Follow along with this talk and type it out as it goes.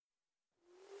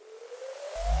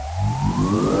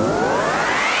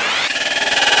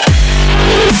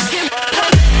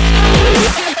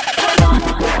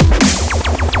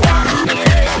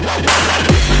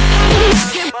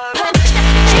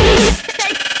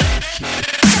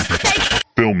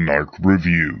Narc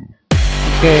Review.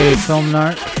 Okay, Film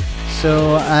Narc.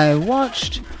 So I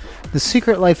watched The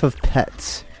Secret Life of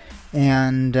Pets,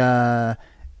 and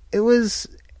it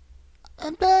wasn't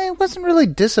really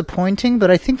disappointing, but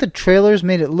I think the trailers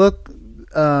made it look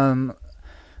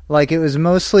like it was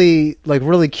mostly like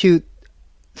really cute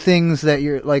things that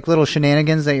you're like little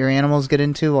shenanigans that your animals get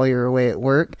into while you're away at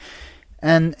work.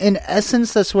 And in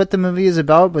essence, that's what the movie is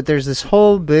about, but there's this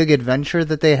whole big adventure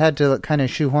that they had to kind of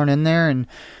shoehorn in there, and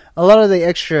a lot of the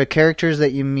extra characters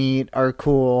that you meet are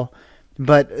cool,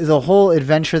 but the whole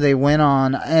adventure they went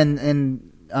on and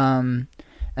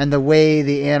the way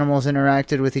the animals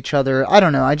interacted with each other, I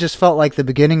don't know, I just felt like the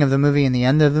beginning of the movie and the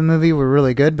end of the movie were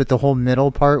really good, but the whole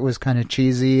middle part was kind of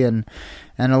cheesy and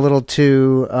a little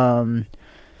too, I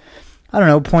don't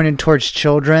know, pointed towards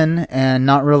children and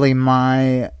not really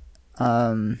my,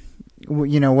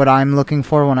 what I'm looking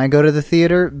for when I go to the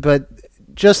theater, but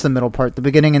just the middle part. The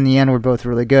beginning and the end were both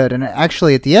really good. And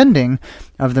actually, at the ending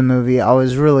of the movie, I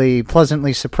was really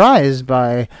pleasantly surprised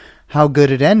by how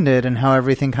good it ended and how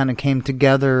everything kind of came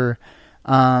together.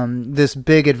 This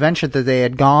big adventure that they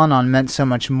had gone on meant so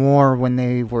much more when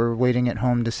they were waiting at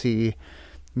home to see,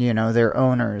 their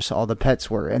owners, all the pets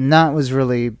were. And that was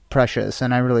really precious,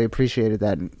 and I really appreciated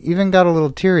that. And even got a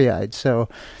little teary-eyed. So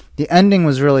the ending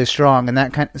was really strong, and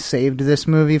that kind of saved this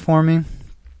movie for me.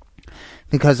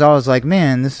 Because I was like,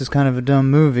 man, this is kind of a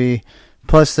dumb movie.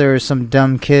 Plus, there was some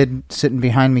dumb kid sitting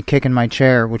behind me kicking my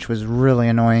chair, which was really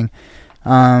annoying.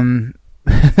 But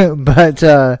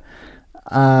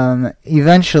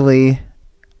eventually,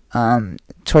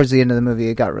 towards the end of the movie,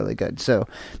 it got really good. So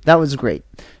that was great.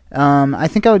 I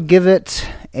think I would give it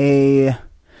a...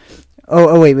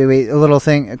 wait.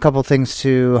 A couple things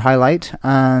to highlight.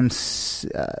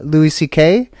 Louis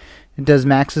C.K. does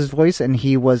Max's voice, and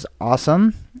he was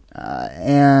awesome.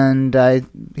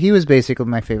 He was basically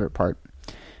my favorite part.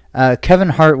 Kevin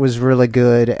Hart was really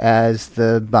good as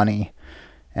the bunny,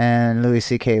 and Louis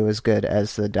C.K. was good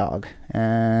as the dog.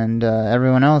 And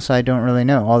everyone else I don't really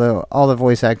know, although all the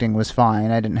voice acting was fine.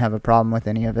 I didn't have a problem with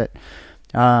any of it.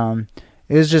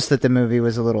 It was just that the movie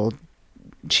was a little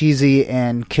cheesy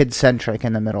and kid-centric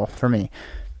in the middle for me.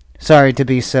 Sorry to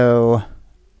be so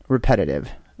repetitive.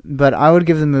 But I would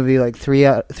give the movie like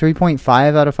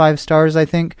 3.5 out of 5 stars, I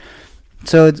think.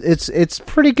 So it's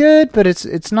pretty good, but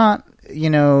it's not,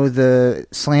 the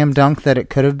slam dunk that it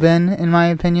could have been, in my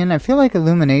opinion. I feel like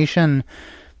Illumination,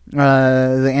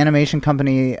 the animation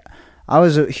company, I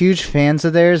was a huge fans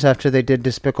of theirs after they did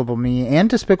Despicable Me, and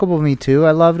Despicable Me 2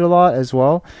 I loved a lot as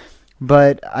well.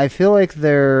 But I feel like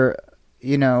their,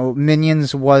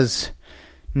 Minions was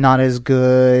not as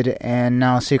good, and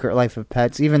now Secret Life of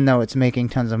Pets, even though it's making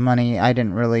tons of money, I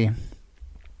didn't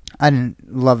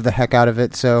love the heck out of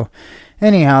it. So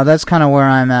anyhow, that's kind of where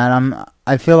I'm at.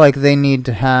 I feel like they need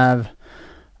to have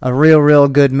a real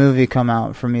good movie come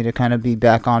out for me to kind of be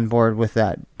back on board with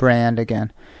that brand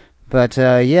again. But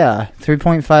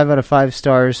 3.5 out of 5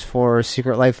 stars for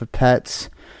Secret Life of Pets.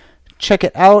 Check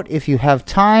it out if you have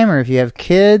time, or if you have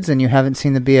kids and you haven't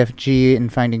seen the BFG in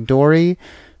Finding Dory.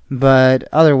 But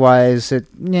otherwise,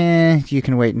 you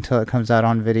can wait until it comes out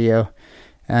on video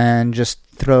and just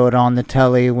throw it on the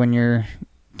telly when you're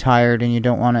tired and you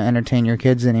don't want to entertain your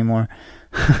kids anymore.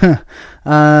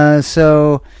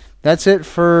 So that's it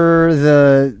for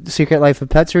the Secret Life of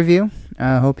Pets review.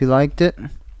 I hope you liked it.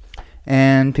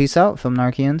 And peace out, Film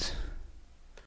Narcians.